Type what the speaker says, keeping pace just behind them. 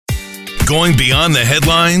Going beyond the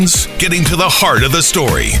headlines, getting to the heart of the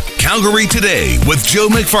story. Calgary Today with Joe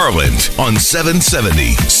McFarland on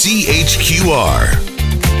 770 CHQR.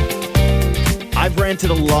 I've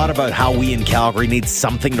ranted a lot about how we in Calgary need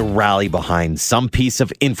something to rally behind, some piece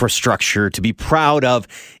of infrastructure to be proud of.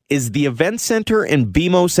 Is the event center and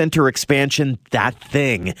BMO Center expansion that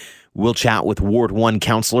thing? We'll chat with Ward 1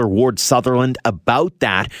 Councillor Ward Sutherland about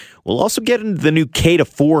that. We'll also get into the new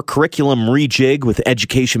K-4 curriculum rejig with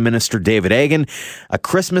Education Minister David Eggen, a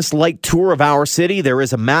Christmas light tour of our city. There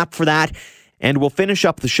is a map for that. And we'll finish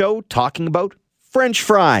up the show talking about French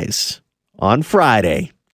fries on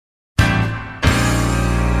Friday.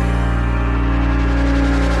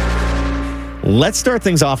 Let's start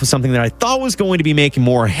things off with something that I thought was going to be making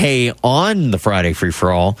more hay on the Friday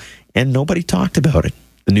Free-for-All, and nobody talked about it.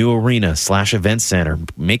 The new arena/event center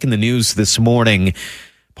making the news this morning.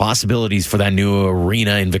 Possibilities for that new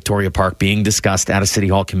arena in Victoria Park being discussed at a City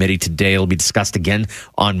Hall committee today. It'll be discussed again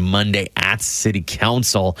on Monday at City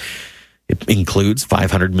Council. It includes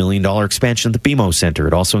 $500 million expansion of the BMO Center.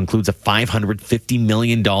 It also includes a $550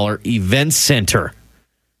 million event center.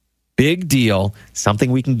 Big deal.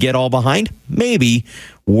 Something we can get all behind? Maybe.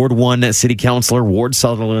 Ward 1 City Councillor Ward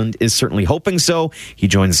Sutherland is certainly hoping so. He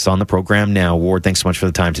joins us on the program now. Ward, thanks so much for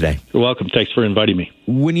the time today. You're welcome. Thanks for inviting me.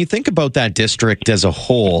 When you think about that district as a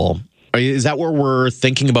whole, is that where we're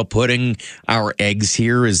thinking about putting our eggs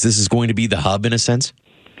here? Is this going to be the hub in a sense?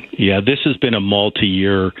 Yeah, this has been a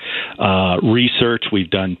multi-year research. We've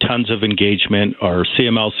done tons of engagement. Our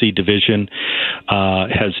CMLC division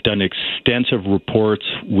has done extensive reports.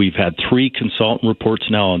 We've had 3 consultant reports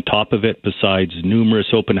now on top of it, besides numerous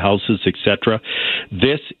open houses, etc.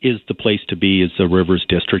 This is the place to be, is the Rivers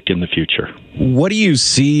District in the future. What do you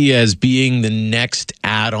see as being the next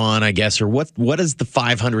add-on, I guess, or what does the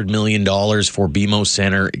 $500 million for BMO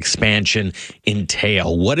Center expansion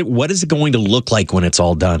entail? What is it going to look like when it's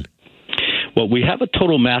all done? Well, we have a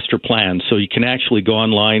total master plan, so you can actually go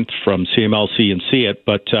online from CMLC and see it.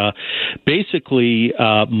 But basically,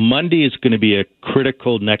 Monday is going to be a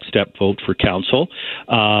critical next step vote for council.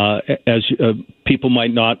 As people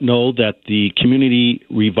might not know, that the Community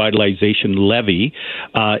Revitalization Levy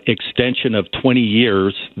extension of 20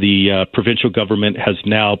 years, the provincial government has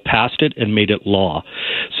now passed it and made it law.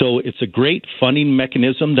 So it's a great funding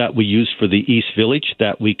mechanism that we use for the East Village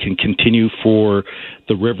that we can continue for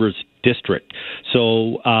the Rivers District.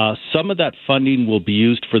 So some of that funding will be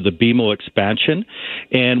used for the BMO expansion.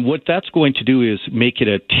 And what that's going to do is make it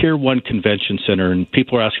a Tier 1 convention center. And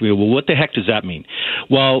people are asking me, well, what the heck does that mean?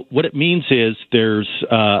 Well, what it means is there's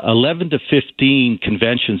 11 to 15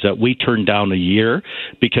 conventions that we turn down a year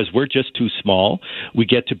because we're just too small. We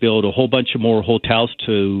get to build a whole bunch of more hotels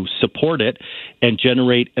to support it and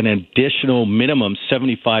generate an additional minimum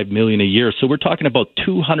 $75 million a year. So we're talking about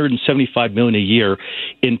 $275 million a year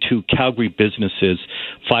into Calgary businesses,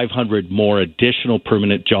 500 more additional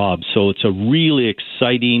permanent jobs. So it's a really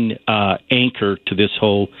exciting anchor to this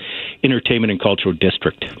whole entertainment and cultural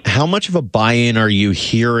district. How much of a buy-in are you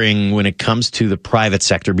hearing when it comes to the private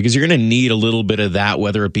sector? Because you're going to need a little bit of that,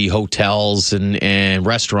 whether it be hotels and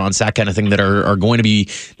restaurants, that kind of thing, that are going to be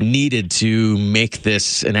needed to make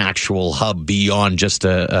this an actual hub beyond just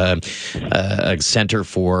a center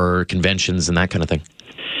for conventions and that kind of thing.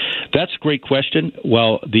 That's a great question.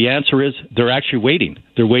 Well, the answer is they're actually waiting.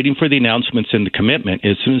 They're waiting for the announcements and the commitment.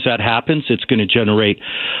 As soon as that happens, it's going to generate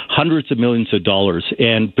hundreds of millions of dollars.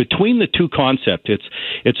 And between the two concepts,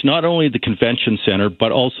 it's not only the convention center,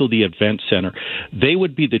 but also the event center. They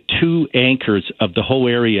would be the two anchors of the whole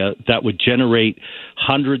area that would generate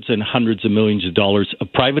hundreds and hundreds of millions of dollars of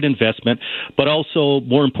private investment, but also,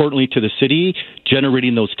 more importantly to the city,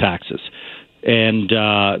 generating those taxes. And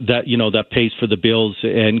that pays for the bills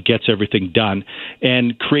and gets everything done,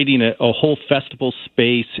 and creating a whole festival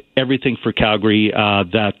space, everything for Calgary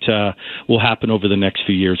that will happen over the next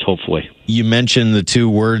few years, hopefully. You mentioned the two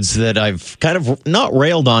words that I've kind of not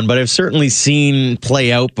railed on, but I've certainly seen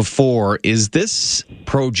play out before. Is this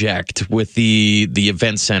project with the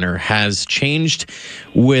event center has changed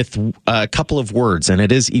with a couple of words, and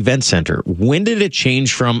it is event center. When did it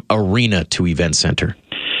change from arena to event center?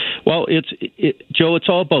 Well, Joe, it's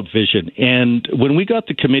all about vision. And when we got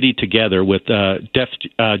the committee together with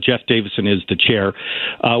Jeff Davison as the chair,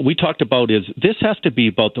 we talked about this has to be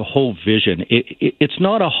about the whole vision. It's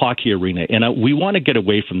not a hockey arena, and we want to get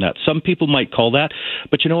away from that. Some people might call that,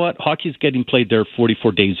 but you know what? Hockey is getting played there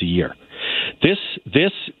 44 days a year. This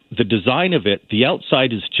the design of it, the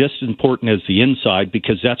outside is just as important as the inside,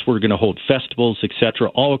 because that's where we're going to hold festivals, etc.,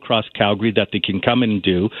 all across Calgary that they can come in and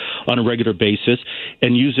do on a regular basis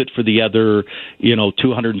and use it for the other,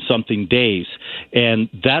 200 and something days. And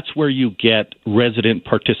that's where you get resident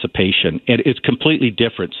participation. And it's completely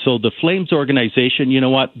different. So the Flames organization, you know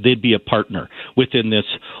what? They'd be a partner within this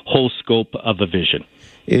whole scope of a vision.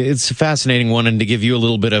 It's a fascinating one, and to give you a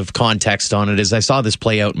little bit of context on it, is I saw this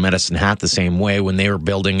play out in Medicine Hat the same way when they were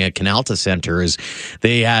building a Canalta Center. Is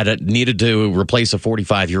they had needed to replace a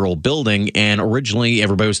 45-year-old building, and originally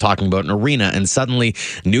everybody was talking about an arena, and suddenly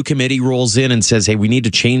a new committee rolls in and says, hey, we need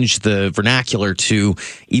to change the vernacular to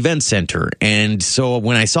event center. And so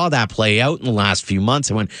when I saw that play out in the last few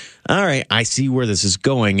months, I went, all right, I see where this is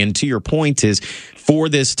going. And to your point is, for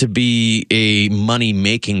this to be a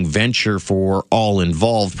money-making venture for all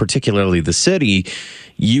involved, particularly the city,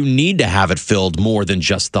 you need to have it filled more than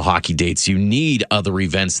just the hockey dates. You need other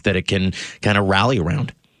events that it can kind of rally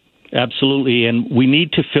around. Absolutely, and we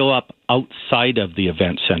need to fill up outside of the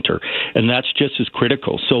event center, and that's just as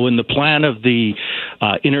critical. So in the plan of the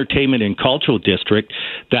entertainment and cultural district,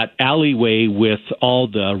 that alleyway with all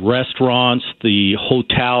the restaurants, the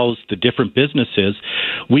hotels, the different businesses,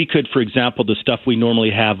 we could, for example, the stuff we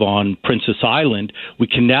normally have on Princess Island, we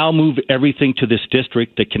can now move everything to this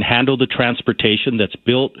district that can handle the transportation, that's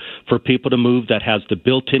built for people to move, that has the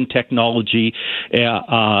built-in technology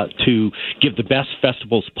to give the best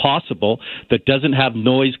festivals possible, that doesn't have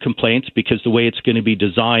noise complaints because the way it's going to be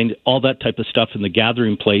designed, all that type of stuff in the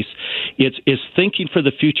gathering place, it's thinking for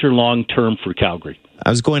the future long term for Calgary. I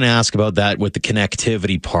was going to ask about that with the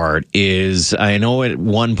connectivity part. Is I know at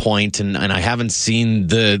one point, and I haven't seen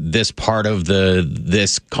this part of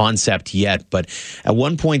this concept yet, but at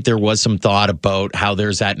one point there was some thought about how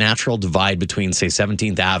there's that natural divide between, say,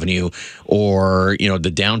 17th Avenue or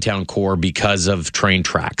the downtown core because of train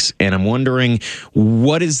tracks. And I'm wondering,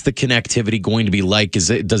 what is the connectivity going to be like? Does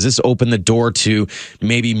this open the door to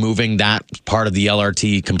maybe moving that part of the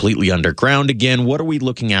LRT completely underground again? What are we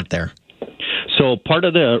looking at there? So part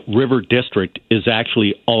of the River District is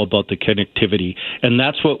actually all about the connectivity, and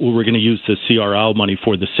that's what we're going to use the CRL money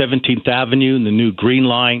for, the 17th Avenue and the new Green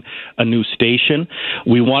Line, a new station.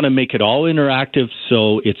 We want to make it all interactive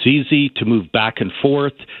so it's easy to move back and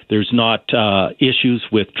forth. There's not issues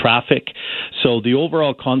with traffic. So the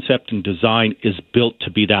overall concept and design is built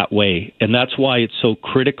to be that way, and that's why it's so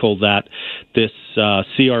critical that this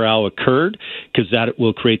CRL occurred, because that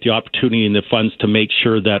will create the opportunity and the funds to make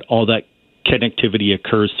sure that all that connectivity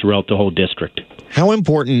occurs throughout the whole district. How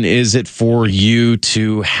important is it for you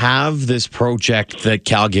to have this project that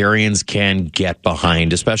Calgarians can get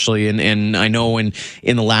behind, especially, and I know in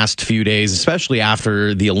the last few days, especially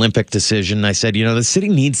after the Olympic decision, I said, the city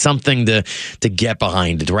needs something to get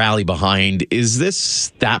behind, to rally behind. Is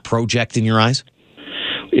this that project in your eyes?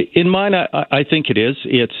 In mine, I think it is.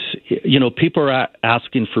 It's, people are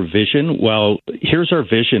asking for vision. Well, here's our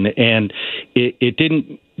vision, and it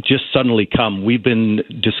didn't just suddenly come. We've been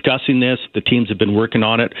discussing this. The teams have been working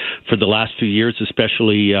on it for the last few years,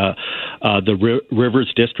 especially the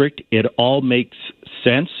Rivers District. It all makes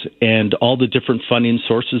sense, and all the different funding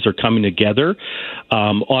sources are coming together.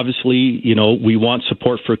 Obviously, we want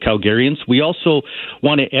support for Calgarians. We also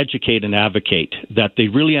want to educate and advocate that they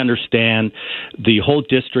really understand the whole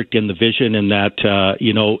district and the vision, and that,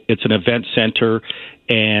 it's an event center,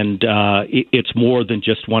 and it's more than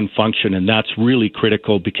just one function, and that's really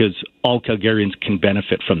critical because all Calgarians can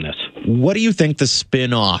benefit from this. What do you think the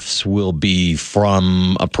spin-offs will be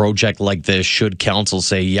from a project like this, should council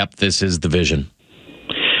say, yep, this is the vision?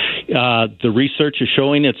 The research is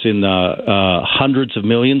showing it's in hundreds of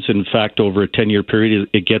millions. In fact, over a 10-year period,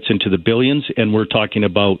 it gets into the billions, and we're talking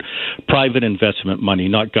about private investment money,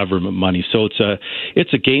 not government money. So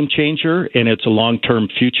it's a game changer, and it's a long-term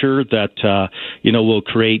future that will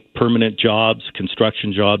create permanent jobs,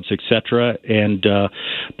 construction jobs, etc. And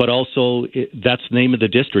but also that's the name of the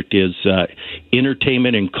district is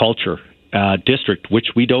entertainment and culture. District,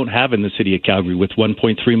 which we don't have in the city of Calgary with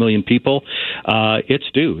 1.3 million people. It's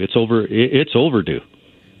due. It's overdue.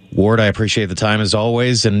 Ward, I appreciate the time as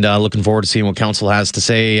always, and looking forward to seeing what council has to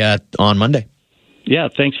say on Monday. Yeah,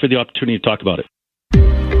 thanks for the opportunity to talk about it.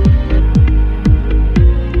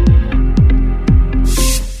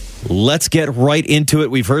 Let's get right into it.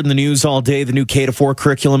 We've heard in the news all day the new K-4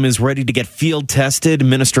 curriculum is ready to get field tested.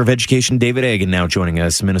 Minister of Education David Eggen now joining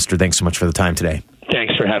us. Minister, thanks so much for the time today.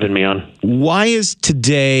 Thanks for having me on. Why is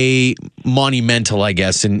today monumental, I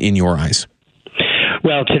guess, in your eyes?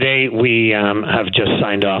 Well, today we have just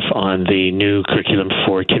signed off on the new curriculum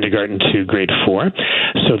for kindergarten to grade 4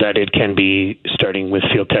 so that it can be starting with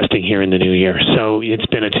field testing here in the new year. So it's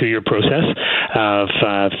been a 2-year process of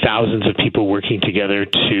thousands of people working together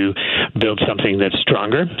to build something that's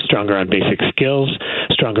stronger on basic skills,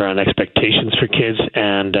 stronger on expectations for kids,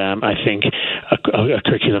 and I think a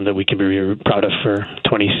curriculum that we can be really proud of for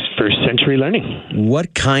 21st century learning.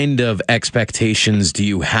 What kind of expectations do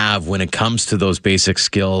you have when it comes to those basic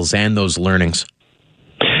skills and those learnings?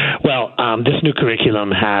 Well, this new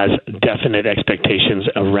curriculum has definite expectations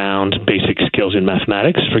around basic skills in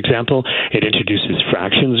mathematics. For example, it introduces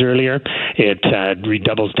fractions earlier. It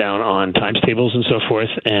redoubles down on times tables and so forth,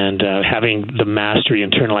 and having the mastery,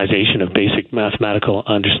 internalization of basic mathematical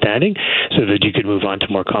understanding so that you could move on to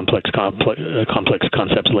more complex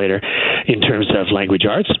concepts later. In terms of language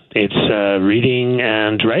arts, it's reading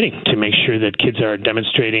and writing to make sure that kids are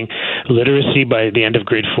demonstrating literacy by the end of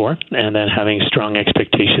grade 4 and then having strong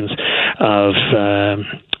expectations of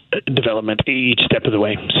development each step of the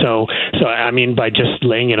way. So I mean, by just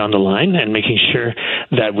laying it on the line and making sure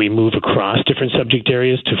that we move across different subject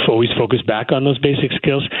areas to always focus back on those basic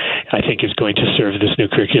skills, I think is going to serve this new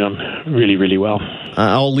curriculum really, really well.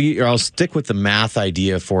 I'll stick with the math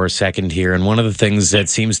idea for a second here. And one of the things that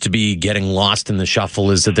seems to be getting lost in the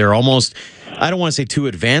shuffle is that they're almost, I don't want to say too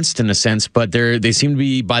advanced in a sense, but they seem to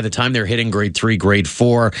be, by the time they're hitting grade 3, grade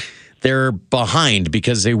 4, they're behind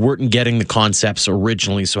because they weren't getting the concepts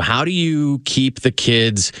originally. So how do you keep the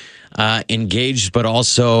kids engaged, but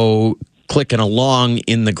also clicking along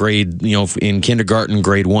in the grade, in kindergarten,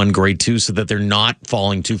 grade 1, grade 2, so that they're not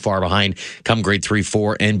falling too far behind come grade 3,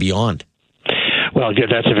 4, and beyond? Well,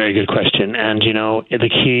 that's a very good question. And, the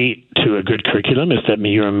key to a good curriculum is that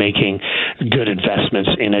you're making good investments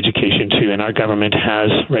in education, too. And our government has,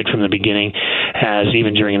 right from the beginning,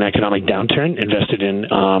 even during an economic downturn, invested in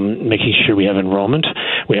making sure we have enrollment.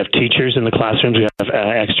 We have teachers in the classrooms. We have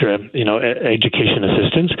extra, education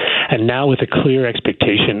assistants. And now with a clear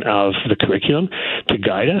expectation of the curriculum to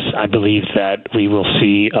guide us, I believe that we will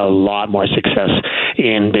see a lot more success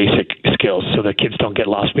in basic skills so that kids don't get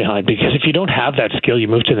lost behind. Because if you don't have that skill, you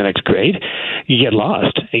move to the next grade, you get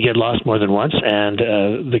lost. You get lost more than once, and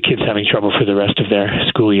the kids having trouble for the rest of their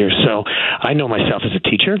school year. So I know myself as a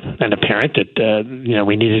teacher and a parent that,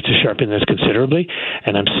 we needed to sharpen this considerably,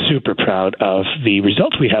 and I'm super proud of the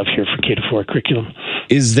results we have here for K-4 curriculum.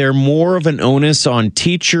 Is there more of an onus on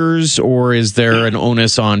teachers, or is there an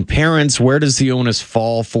onus on parents? Where does the onus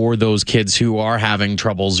fall for those kids who are having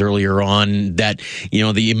troubles earlier on that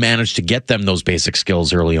you managed to get them those basic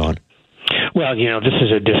skills early on? Well, this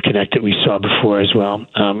is a disconnect that we saw before as well.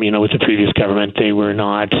 With the previous government, they were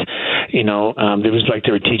not, it was like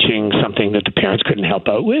they were teaching something that the parents couldn't help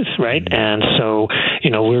out with, right? And so,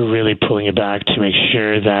 we're really pulling it back to make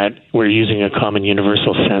sure that we're using a common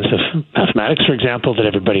universal sense of mathematics, for example, that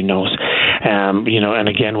everybody knows. And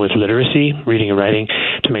again, with literacy, reading and writing,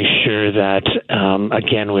 to make sure that,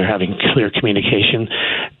 again, we're having clear communication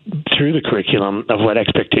through the curriculum of what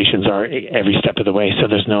expectations are every step of the way, so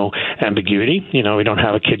there's no ambiguity. We don't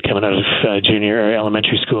have a kid coming out of junior or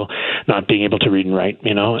elementary school not being able to read and write,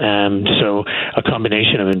 and so a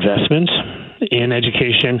combination of investments in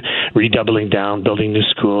education, redoubling down, building new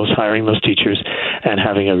schools, hiring those teachers, and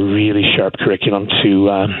having a really sharp curriculum to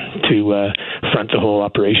front the whole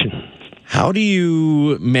operation. How do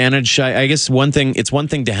you manage? I guess it's one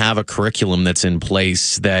thing to have a curriculum that's in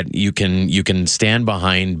place that you can stand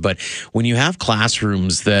behind, but when you have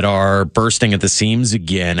classrooms that are bursting at the seams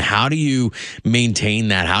again, how do you maintain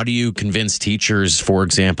that? How do you convince teachers, for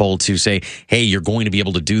example, to say, hey, you're going to be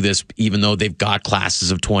able to do this even though they've got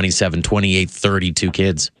classes of 27, 28, 32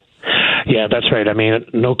 kids? Yeah, that's right. I mean,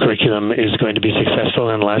 no curriculum is going to be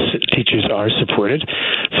successful unless teachers are supported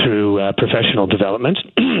through professional development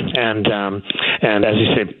and as you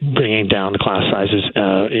say, bringing down the class sizes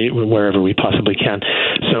wherever we possibly can.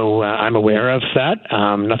 So I'm aware of that.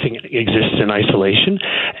 Nothing exists in isolation,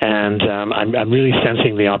 and I'm really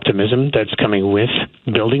sensing the optimism that's coming with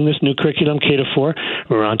building this new curriculum, K-4.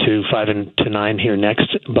 We're on to 5 and to 9 here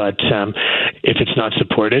next, but if it's not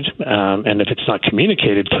supported and if it's not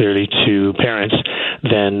communicated clearly to parents,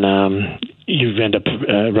 then you end up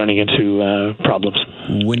running into problems.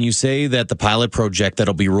 When you say that the pilot project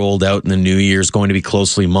that'll be rolled out in the new year is going to be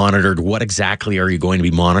closely monitored, what exactly are you going to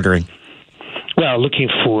be monitoring? Well, looking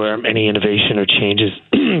for any innovation or changes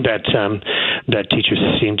that that teachers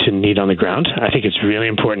seem to need on the ground. I think it's really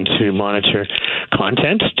important to monitor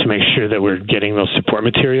content to make sure that we're getting those support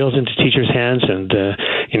materials into teachers' hands and,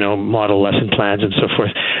 model lesson plans and so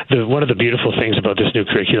forth. One of the beautiful things about this new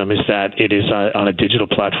curriculum is that it is on a digital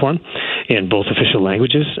platform in both official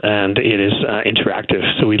languages, and it is interactive.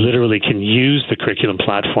 So we literally can use the curriculum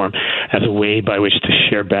platform as a way by which to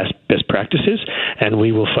share best practices, and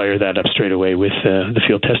we will fire that up straight away with the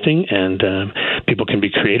field testing, and people can be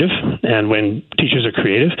creative. And when teachers are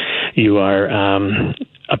creative, you are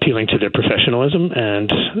appealing to their professionalism, and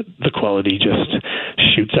the quality just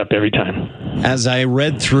shoots up every time. As I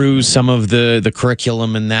read through some of the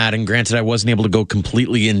curriculum and that, and granted I wasn't able to go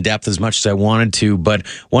completely in depth as much as I wanted to, but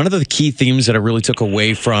one of the key themes that I really took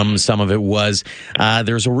away from some of it was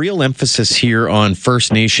there's a real emphasis here on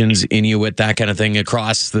First Nations, Inuit, that kind of thing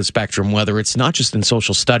across the spectrum, whether it's not just in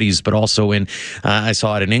social studies, but also in, I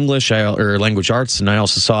saw it in English or language arts, and I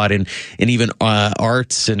also saw it in even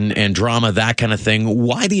arts and drama, that kind of thing.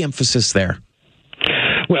 Why the emphasis there?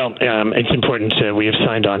 Well, it's important. We have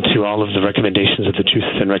signed on to all of the recommendations of the Truth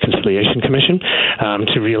and Reconciliation Commission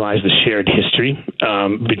to realize the shared history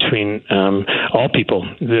between all people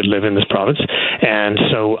that live in this province. And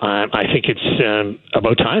so I think it's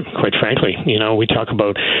about time, quite frankly. We talk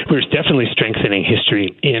about, we're definitely strengthening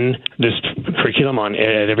history in this curriculum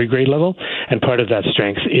at every grade level. And part of that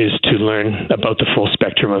strength is to learn about the full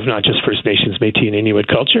spectrum of not just First Nations, Métis, and Inuit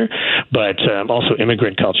culture, but also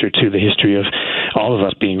immigrant culture, to the history of all of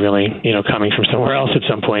us being really, coming from somewhere else at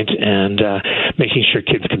some point, and making sure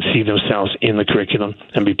kids can see themselves in the curriculum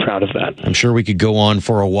and be proud of that. I'm sure we could go on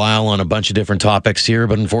for a while on a bunch of different topics here,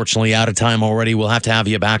 but unfortunately out of time already. We'll have to have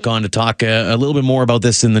you back on to talk a little bit more about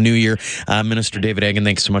this in the new year. Minister David Eggen,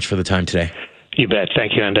 thanks so much for the time today. You bet.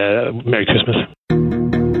 Thank you, and Merry Christmas.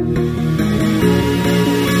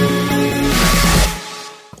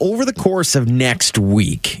 Over the course of next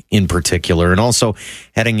week in particular, and also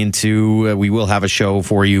heading into, we will have a show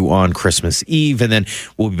for you on Christmas Eve, and then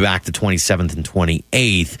we'll be back the 27th and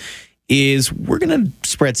 28th, is we're going to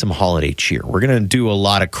spread some holiday cheer. We're going to do a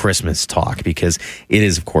lot of Christmas talk because it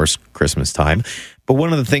is, of course, Christmas time. But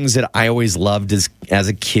one of the things that I always loved is, as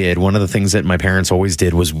a kid, one of the things that my parents always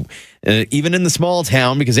did was, even in the small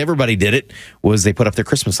town, because everybody did it, was they put up their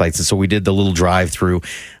Christmas lights. And so we did the little drive through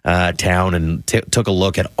town and took a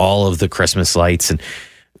look at all of the Christmas lights and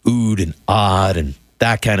ood and ahd and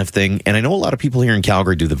that kind of thing. And I know a lot of people here in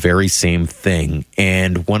Calgary do the very same thing.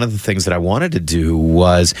 And one of the things that I wanted to do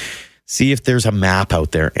was see if there's a map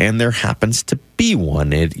out there, and there happens to be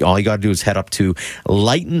one. All you got to do is head up to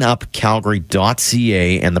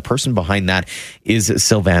lightenupcalgary.ca, and the person behind that is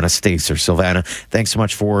Sylvana Stacer. Sylvana, thanks so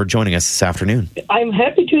much for joining us this afternoon. I'm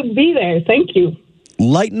happy to be there. Thank you.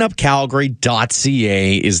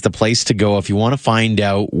 Lightenupcalgary.ca is the place to go if you want to find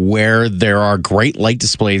out where there are great light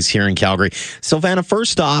displays here in Calgary. Sylvana,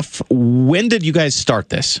 first off, when did you guys start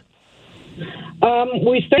this?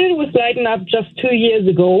 We started with Lighten Up just 2 years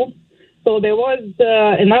ago. So there was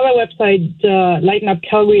another website,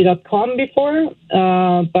 lightenupcalgary.com before,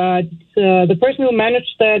 but the person who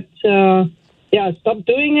managed that, stopped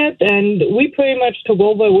doing it, and we pretty much took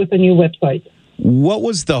over with a new website. What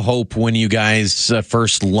was the hope when you guys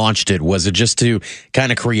first launched it? Was it just to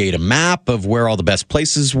kind of create a map of where all the best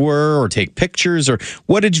places were, or take pictures, or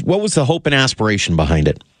what was the hope and aspiration behind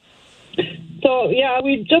it? So,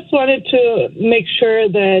 we just wanted to make sure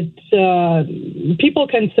that people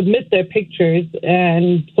can submit their pictures,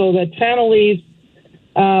 and so that families,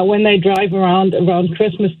 when they drive around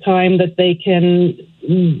Christmas time, that they can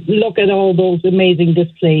look at all those amazing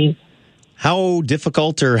displays. How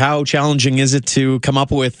difficult or how challenging is it to come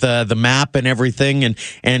up with the map and everything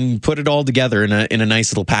and put it all together in a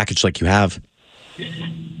nice little package like you have?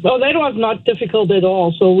 Well, that was not difficult at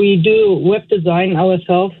all. So we do web design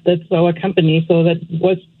ourselves. That's our company. So that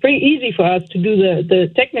was pretty easy for us to do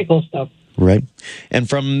the technical stuff. Right. And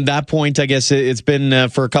from that point, I guess it's been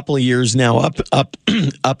for a couple of years now up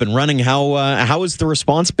and running. How has the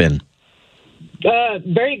response been?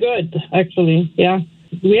 Very good, actually. Yeah.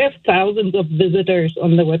 We have thousands of visitors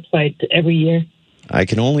on the website every year. I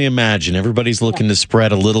can only imagine. Everybody's looking to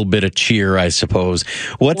spread a little bit of cheer, I suppose.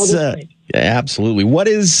 Absolutely. What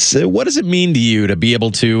does it mean to you to be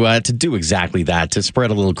able to do exactly that, to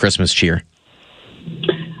spread a little Christmas cheer?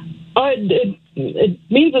 It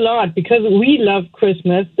means a lot because we love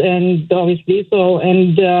Christmas, and obviously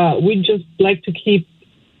we just like to keep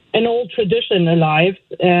an old tradition alive,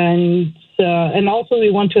 and and also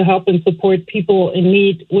we want to help and support people in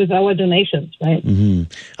need with our donations, right? Mm-hmm.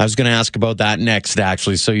 I was going to ask about that next,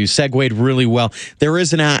 actually. So you segued really well. There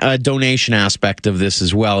is a donation aspect of this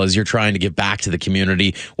as well, as you're trying to give back to the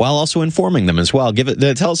community while also informing them as well.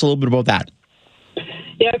 Tell us a little bit about that.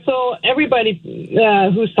 Yeah, so everybody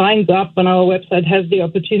who signs up on our website has the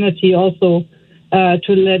opportunity also to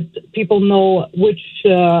let people know which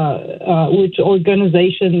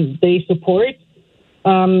organization they support.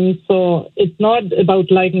 So it's not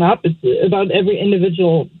about Lighten Up; it's about every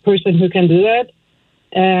individual person who can do that.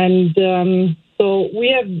 And so we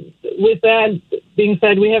have, with that being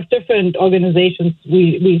said, we have different organizations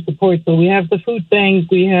we support. So we have the Food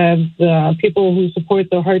Bank, we have people who support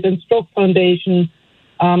the Heart and Stroke Foundation,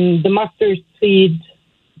 the Mustard Seed,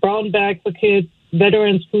 Brown Bag for Kids,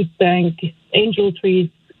 Veterans Food Bank, Angel Trees.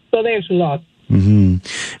 So there's a lot.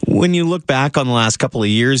 Mm-hmm. When you look back on the last couple of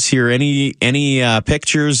years here, any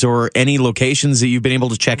pictures or any locations that you've been able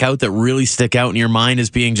to check out that really stick out in your mind as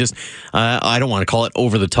being just, I don't want to call it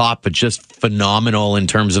over the top, but just phenomenal in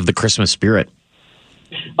terms of the Christmas spirit?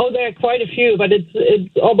 Oh, there are quite a few, but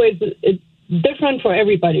it's always different for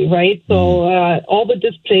everybody, right? So all the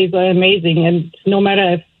displays are amazing, and no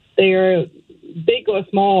matter if they're big or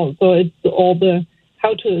small, so it's all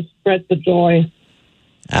how to spread the joy.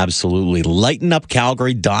 Absolutely.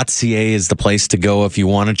 LightenUpCalgary.ca is the place to go if you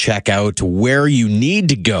want to check out where you need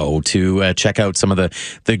to go to check out some of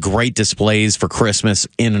the great displays for Christmas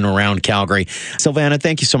in and around Calgary. Silvana,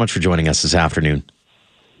 thank you so much for joining us this afternoon.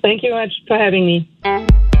 Thank you much for having me.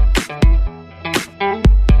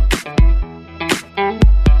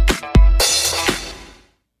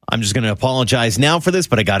 I'm just going to apologize now for this,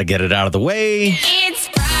 but I got to get it out of the way. It's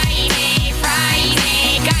Friday,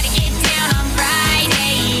 gotta get down on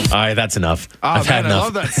Friday. All right, that's enough. Oh, man, I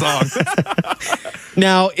love that song.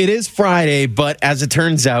 Now, it is Friday, but as it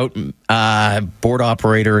turns out, board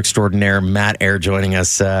operator extraordinaire Matt Eyre joining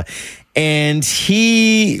us, and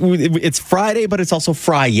it's Friday, but it's also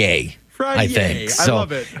Friday, I think. I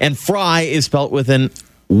love it. And fry is spelt with an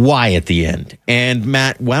Y at the end. And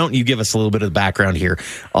Matt, why don't you give us a little bit of the background here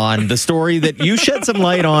on the story that you shed some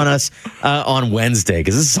light on us on Wednesday,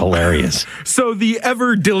 because this is hilarious. So the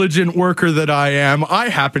ever diligent worker that I am, I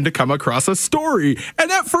happened to come across a story. And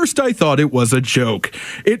at first I thought it was a joke.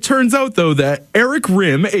 It turns out, though, that Eric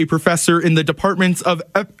Rim, a professor in the departments of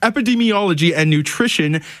epidemiology and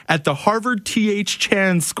nutrition at the Harvard T.H.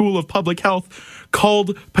 Chan School of Public Health,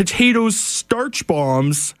 called potatoes starch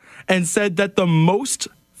bombs and said that the most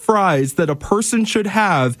fries that a person should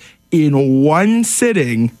have in one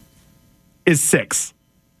sitting is 6.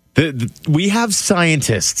 We have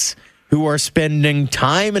scientists who are spending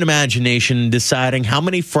time and imagination deciding how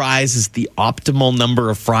many fries is the optimal number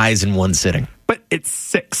of fries in one sitting. But it's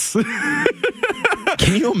 6.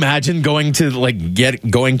 Can you imagine going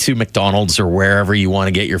to McDonald's or wherever you want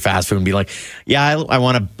to get your fast food and be like, yeah, I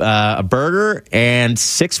want a burger and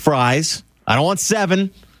 6 fries. I don't want 7.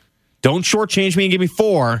 Don't shortchange me and give me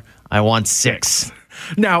 4. I want 6.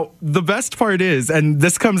 Now, the best part is, and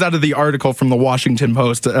this comes out of the article from the Washington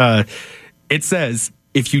Post, it says,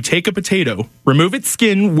 if you take a potato, remove its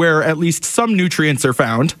skin where at least some nutrients are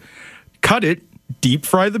found, cut it, deep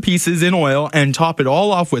fry the pieces in oil, and top it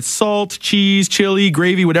all off with salt, cheese, chili,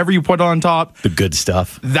 gravy, whatever you put on top. The good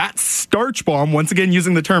stuff. That starch bomb, once again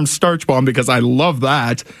using the term starch bomb because I love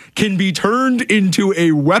that, can be turned into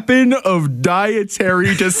a weapon of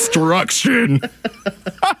dietary destruction.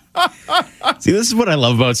 See, this is what I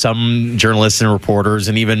love about some journalists and reporters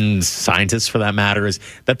and even scientists for that matter, is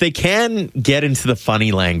that they can get into the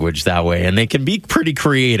funny language that way and they can be pretty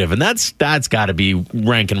creative. And that's got to be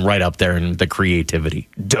ranking right up there in the creativity.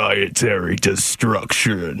 Dietary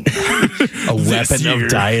destruction. A weapon of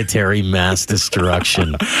dietary mass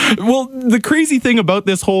destruction. Well, the crazy thing about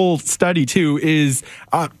this whole study, too, is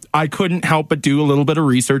I couldn't help but do a little bit of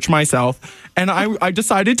research myself. And I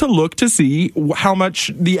decided to look to see how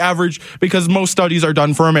much the average, because most studies are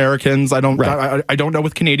done for Americans. I don't know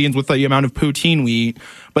with Canadians with the amount of poutine we eat,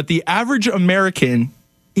 but the average American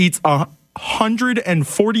eats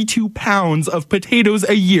 142 pounds of potatoes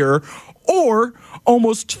a year, or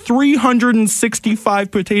almost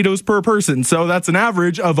 365 potatoes per person. So that's an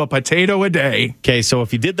average of a potato a day. Okay, so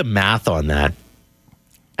if you did the math on that,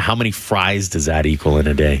 how many fries does that equal in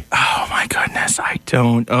a day? Oh my goodness, I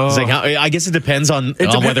don't. Oh, it's like I guess it depends on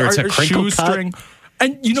whether it's a crinkle cut.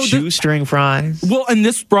 And shoestring fries. Well, and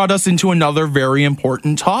this brought us into another very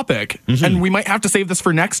important topic, and we might have to save this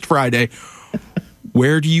for next Friday.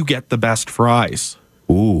 Where do you get the best fries?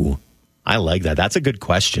 Ooh, I like that. That's a good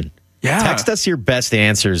question. Yeah. Text us your best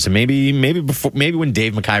answers. And maybe when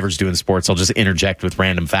Dave McIver's doing sports, I'll just interject with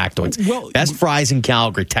random factoids. Well, best fries in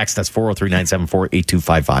Calgary. Text us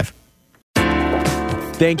 403-974-8255.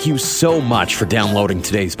 Thank you so much for downloading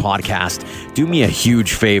today's podcast. Do me a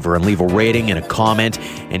huge favor and leave a rating and a comment.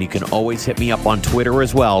 And you can always hit me up on Twitter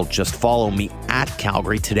as well. Just follow me at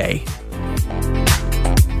Calgary Today.